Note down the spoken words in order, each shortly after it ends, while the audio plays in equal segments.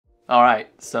All right,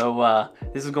 so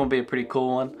this is going to be a pretty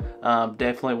cool one.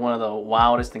 Definitely one of the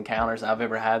wildest encounters I've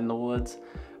ever had in the woods.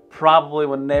 Probably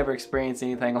will never experience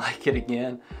anything like it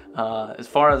again. As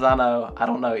far as I know, I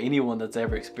don't know anyone that's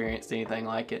ever experienced anything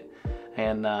like it.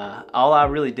 And all I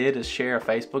really did is share a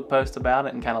Facebook post about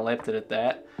it and kind of left it at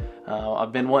that.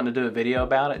 I've been wanting to do a video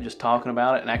about it, just talking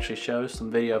about it, and actually show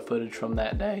some video footage from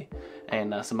that day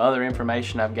and some other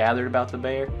information I've gathered about the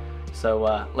bear.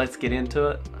 So let's get into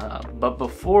it. But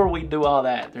before we do all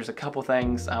that, there's a couple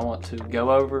things I want to go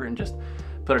over and just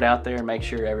put it out there and make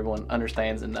sure everyone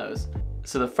understands and knows.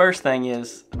 So the first thing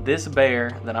is, this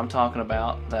bear that I'm talking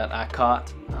about that I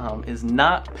caught is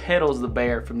not Pedals the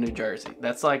bear from New Jersey.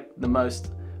 That's like the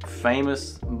most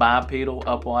famous bipedal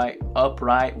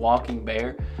upright walking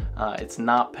bear. It's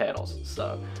not Pedals.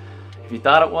 So if you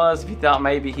thought it was, if you thought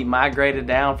maybe he migrated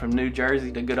down from New Jersey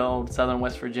to good old southern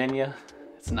West Virginia,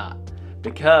 it's not.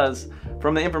 Because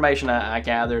from the information I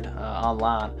gathered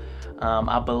online,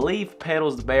 I believe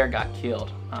Pedals the bear got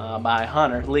killed by a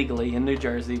hunter legally in New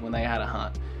Jersey when they had a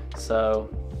hunt. So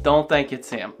don't think it's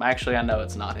him. Actually, I know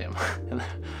it's not him.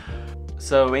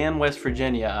 So in West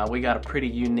Virginia, we got a pretty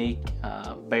unique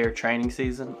bear training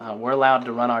season. We're allowed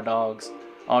to run our dogs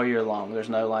all year long. There's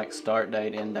no like start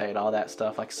date, end date, all that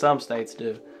stuff like some states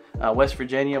do. West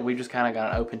Virginia, we just kind of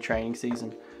got an open training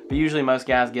season. But usually most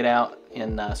guys get out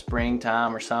in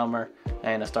springtime or summer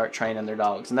and start training their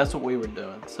dogs, and that's what we were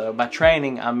doing. So by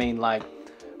training, I mean like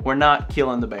we're not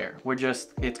killing the bear. We're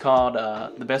just, it's called,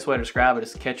 the best way to describe it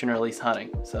is catch and release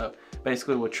hunting. So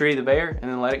basically we'll tree the bear and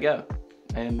then let it go.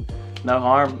 And no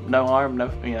harm, no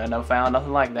foul,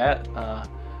 nothing like that.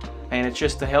 And it's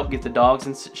just to help get the dogs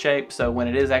in shape. So when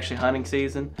it is actually hunting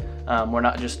season, we're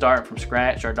not just starting from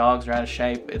scratch. Our dogs are out of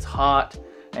shape. It's hot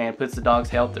and puts the dog's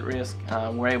health at risk.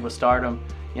 We're able to start them,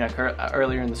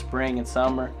 earlier in the spring and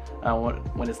summer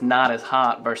when it's not as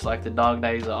hot versus like the dog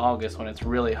days of August when it's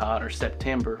really hot, or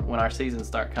September when our seasons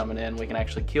start coming in. We can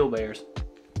actually kill bears.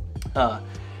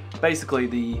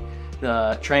 Basically,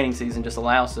 the training season just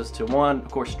allows us to, one, of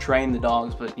course, train the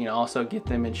dogs, but also get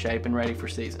them in shape and ready for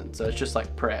season. So it's just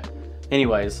like prep.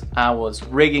 Anyways, I was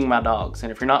rigging my dogs,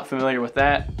 and if you're not familiar with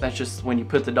that, that's just when you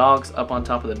put the dogs up on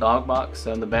top of the dog box.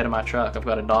 So in the bed of my truck, I've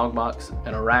got a dog box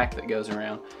and a rack that goes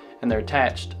around, and they're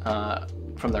attached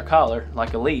from their collar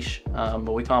like a leash,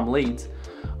 but we call them leads,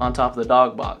 on top of the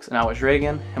dog box. And I was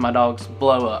rigging, and my dogs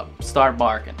blow up, start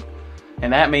barking,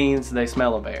 and that means they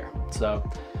smell a bear. So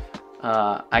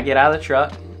I get out of the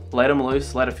truck, let them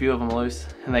loose, let a few of them loose,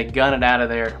 and they gun it out of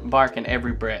there, barking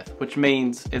every breath, which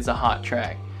means it's a hot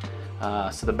track.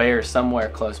 So the bear is somewhere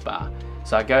close by.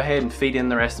 So I go ahead and feed in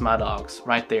the rest of my dogs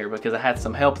right there because I had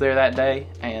some help there that day,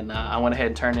 and I went ahead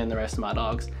and turned in the rest of my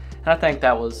dogs. And I think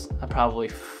that was probably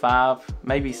 5,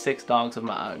 maybe 6 dogs of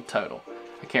my own total.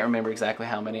 I can't remember exactly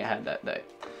how many I had that day.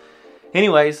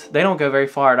 Anyways, they don't go very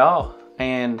far at all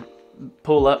and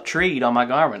pull up treed on my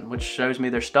Garmin, which shows me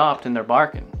they're stopped and they're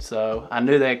barking. So I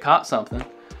knew they had caught something.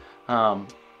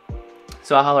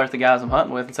 So I holler at the guys I'm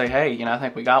hunting with and say, hey, I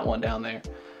think we got one down there.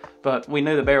 But we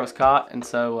knew the bear was caught, and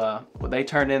so they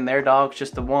turned in their dogs,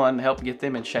 just the one, to help get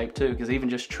them in shape too, because even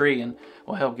just treeing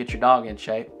will help get your dog in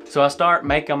shape. So I start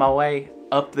making my way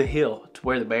up the hill to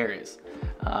where the bear is.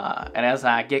 And as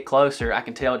I get closer, I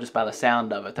can tell just by the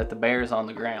sound of it that the bear is on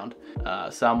the ground.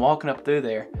 So I'm walking up through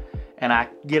there, and I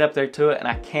get up there to it, and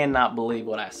I cannot believe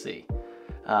what I see.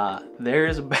 There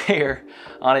is a bear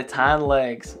on its hind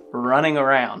legs running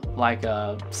around like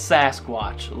a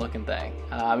Sasquatch looking thing.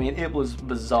 I mean, it was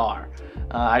bizarre.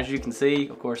 As you can see,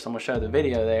 of course, I'm gonna show the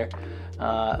video there.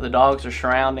 The dogs are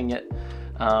surrounding it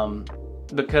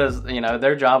because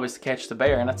their job is to catch the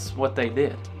bear, and that's what they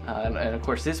did. And of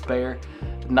course, this bear,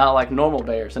 not like normal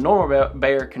bears. A normal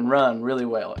bear can run really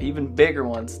well. Even bigger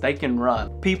ones, they can run.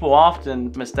 People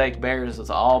often mistake bears as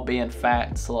all being fat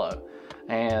and slow.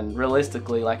 And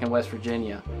realistically, like in West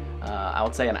Virginia, I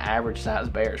would say an average size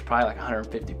bear is probably like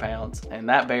 150 pounds. And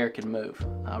that bear can move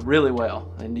really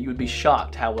well. And you would be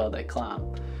shocked how well they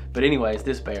climb. But anyways,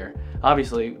 this bear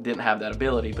obviously didn't have that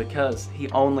ability because he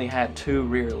only had 2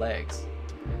 rear legs,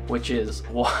 which is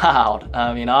wild.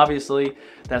 I mean, obviously,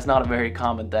 that's not a very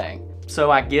common thing. So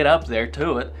I get up there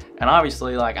to it, and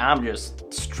obviously, like, I'm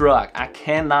just struck. I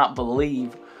cannot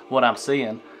believe what I'm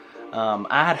seeing.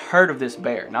 I had heard of this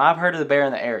bear. Now, I've heard of the bear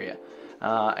in the area,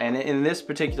 and in this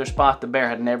particular spot, the bear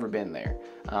had never been there.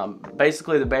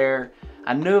 Basically, the bear,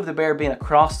 I knew of the bear being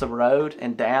across the road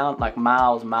and down, like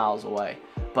miles away.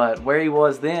 But where he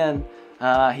was then,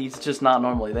 he's just not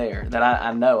normally there that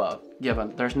I know of,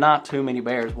 given there's not too many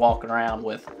bears walking around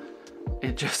with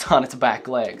it just on its back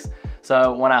legs.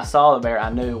 So when I saw the bear, I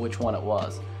knew which one it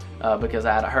was. because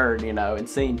I had heard, you know, and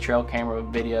seen trail camera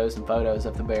videos and photos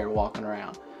of the bear walking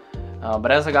around.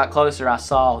 But as I got closer, I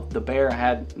saw the bear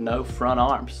had no front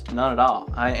arms, none at all.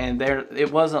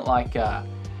 It wasn't like,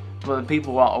 well,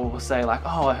 people will say like,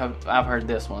 oh, I've heard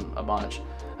this one a bunch.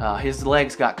 His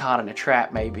legs got caught in a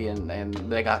trap maybe, and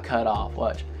they got cut off.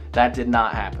 Watch, that did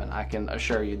not happen. I can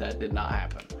assure you that did not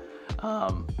happen.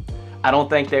 I don't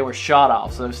think they were shot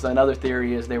off. So another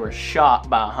theory is they were shot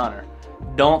by a hunter.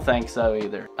 Don't think so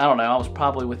either. I don't know, I was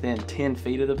probably within 10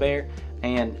 feet of the bear,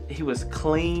 and he was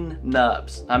clean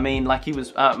nubs. I mean, like he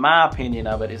was, my opinion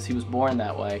of it is he was born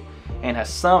that way, and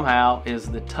somehow is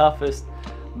the toughest,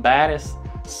 baddest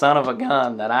son of a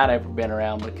gun that I'd ever been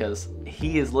around, because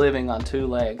he is living on 2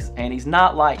 legs, and he's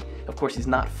not like, of course he's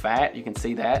not fat, you can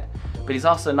see that, but he's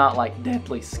also not like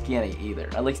deathly skinny either.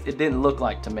 At least it didn't look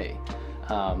like to me.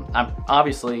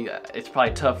 Obviously, it's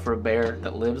probably tough for a bear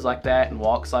that lives like that and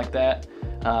walks like that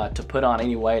to put on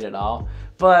any weight at all,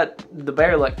 but the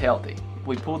bear looked healthy.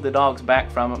 We pulled the dogs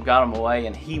back from him, got him away,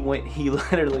 and he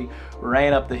literally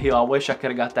ran up the hill. I wish I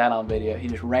could have got that on video. He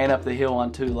just ran up the hill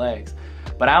on 2 legs.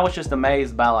 But I was just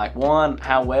amazed by, like, one,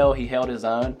 how well he held his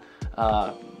own.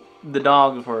 The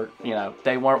dogs were, you know,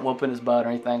 they weren't whooping his butt or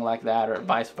anything like that, or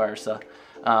vice versa.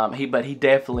 But he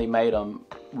definitely made them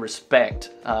respect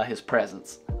his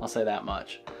presence. I'll say that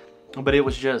much. But it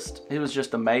was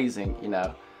just amazing, you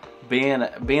know, being an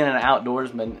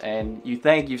outdoorsman, and you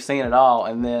think you've seen it all,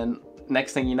 and then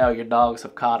next thing you know, your dogs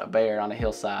have caught a bear on a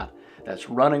hillside that's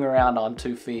running around on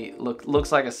 2 feet.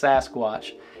 Looks like a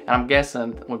Sasquatch. And I'm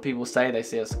guessing when people say they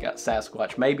see a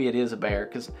Sasquatch, maybe it is a bear,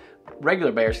 because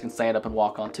regular bears can stand up and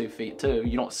walk on 2 feet too.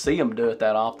 You don't see them do it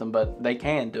that often, but they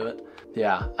can do it.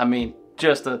 Yeah, I mean,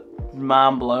 just a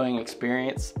mind-blowing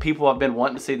experience. People have been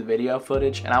wanting to see the video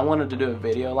footage, and I wanted to do a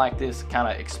video like this kind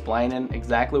of explaining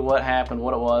exactly what happened,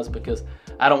 what it was, because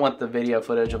I don't want the video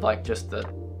footage of like just the,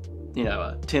 you know,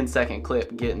 a 10-second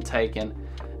clip getting taken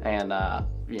and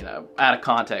you know, out of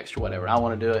context or whatever. I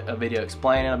want to do a video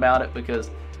explaining about it, because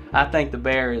I think the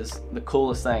bear is the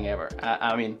coolest thing ever.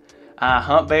 I mean, I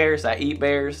hunt bears, I eat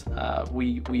bears,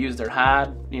 we use their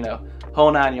hide, you know,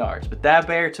 whole 9 yards. But that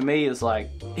bear to me is like,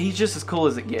 he's just as cool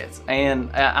as it gets. And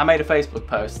I made a Facebook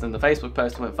post, and the Facebook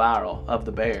post went viral of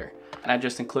the bear. And I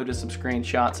just included some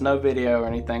screenshots, no video or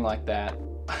anything like that.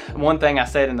 One thing I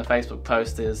said in the Facebook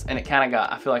post is, and it kind of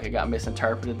got, I feel like it got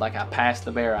misinterpreted, like I passed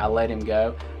the bear, I let him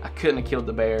go. I couldn't have killed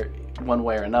the bear one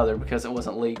way or another because it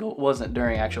wasn't legal. It wasn't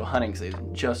during actual hunting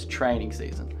season, just training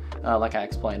season, like I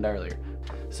explained earlier.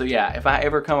 So yeah, if I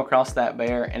ever come across that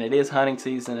bear, and it is hunting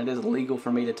season, it is legal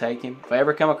for me to take him. If I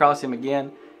ever come across him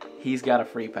again, he's got a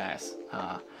free pass.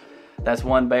 That's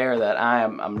one bear that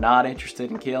I'm not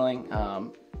interested in killing.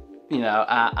 You know,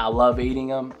 I love eating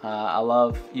them. I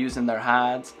love using their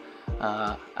hides.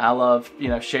 I love, you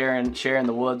know, sharing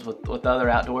the woods with other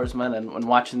outdoorsmen, and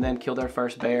watching them kill their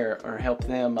first bear or help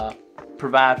them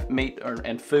provide meat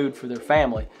and food for their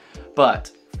family.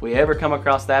 But if we ever come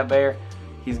across that bear,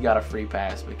 he's got a free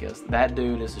pass, because that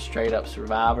dude is a straight up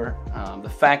survivor. The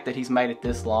fact that he's made it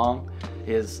this long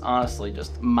is honestly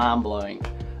just mind-blowing,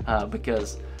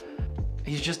 because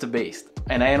he's just a beast,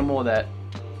 an animal that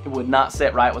it would not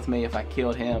sit right with me if I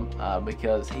killed him,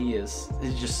 because he's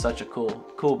just such a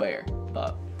cool bear.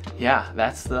 But yeah,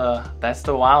 that's the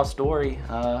wild story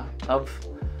of.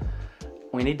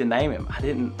 We need to name him.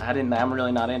 I'm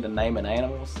really not into naming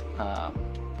animals,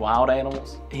 wild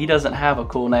animals. He doesn't have a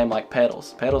cool name like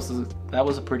Petals. That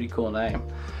was a pretty cool name.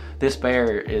 This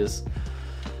bear is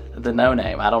the no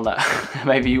name. I don't know.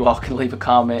 Maybe you all can leave a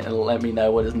comment and let me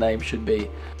know what his name should be.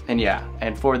 And yeah,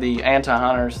 and for the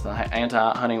anti-hunters, the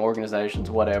anti-hunting organizations,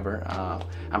 whatever,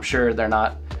 I'm sure they're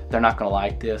not gonna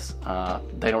like this.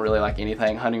 They don't really like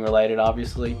anything hunting related,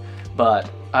 obviously.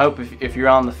 But I hope if you're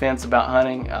on the fence about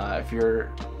hunting, if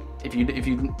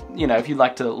you'd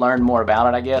like to learn more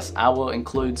about it, I guess I will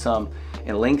include some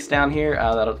links down here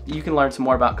that you can learn some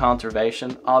more about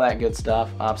conservation, all that good stuff.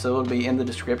 So it'll be in the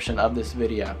description of this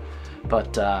video.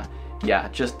 But yeah,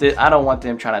 I don't want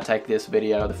them trying to take this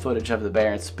video, the footage of the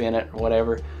bear, and spin it or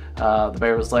whatever. The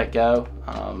bear was let go.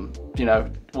 You know,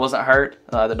 wasn't hurt.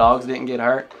 The dogs didn't get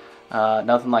hurt.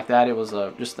 Nothing like that. It was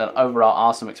just an overall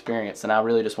awesome experience, and I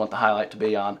really just want the highlight to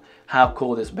be on how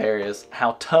cool this bear is,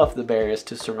 how tough the bear is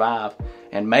to survive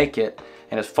and make it.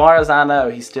 And as far as I know,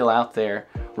 he's still out there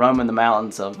roaming the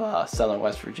mountains of southern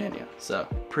West Virginia. So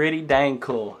pretty dang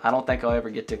cool. I don't think I'll ever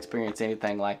get to experience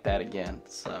anything like that again.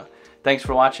 So thanks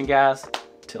for watching, guys.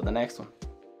 Till the next one.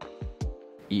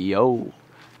 Yo.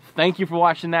 Thank you for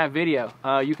watching that video.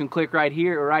 You can click right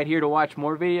here or right here to watch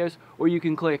more videos, or you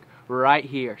can click right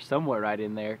here, somewhere right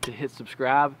in there, to hit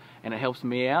subscribe, and it helps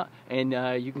me out, and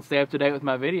you can stay up to date with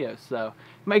my videos. So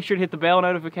make sure to hit the bell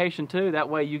notification too, that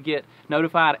way you get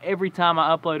notified every time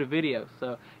I upload a video.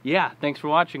 So yeah, thanks for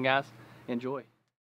watching, guys. Enjoy.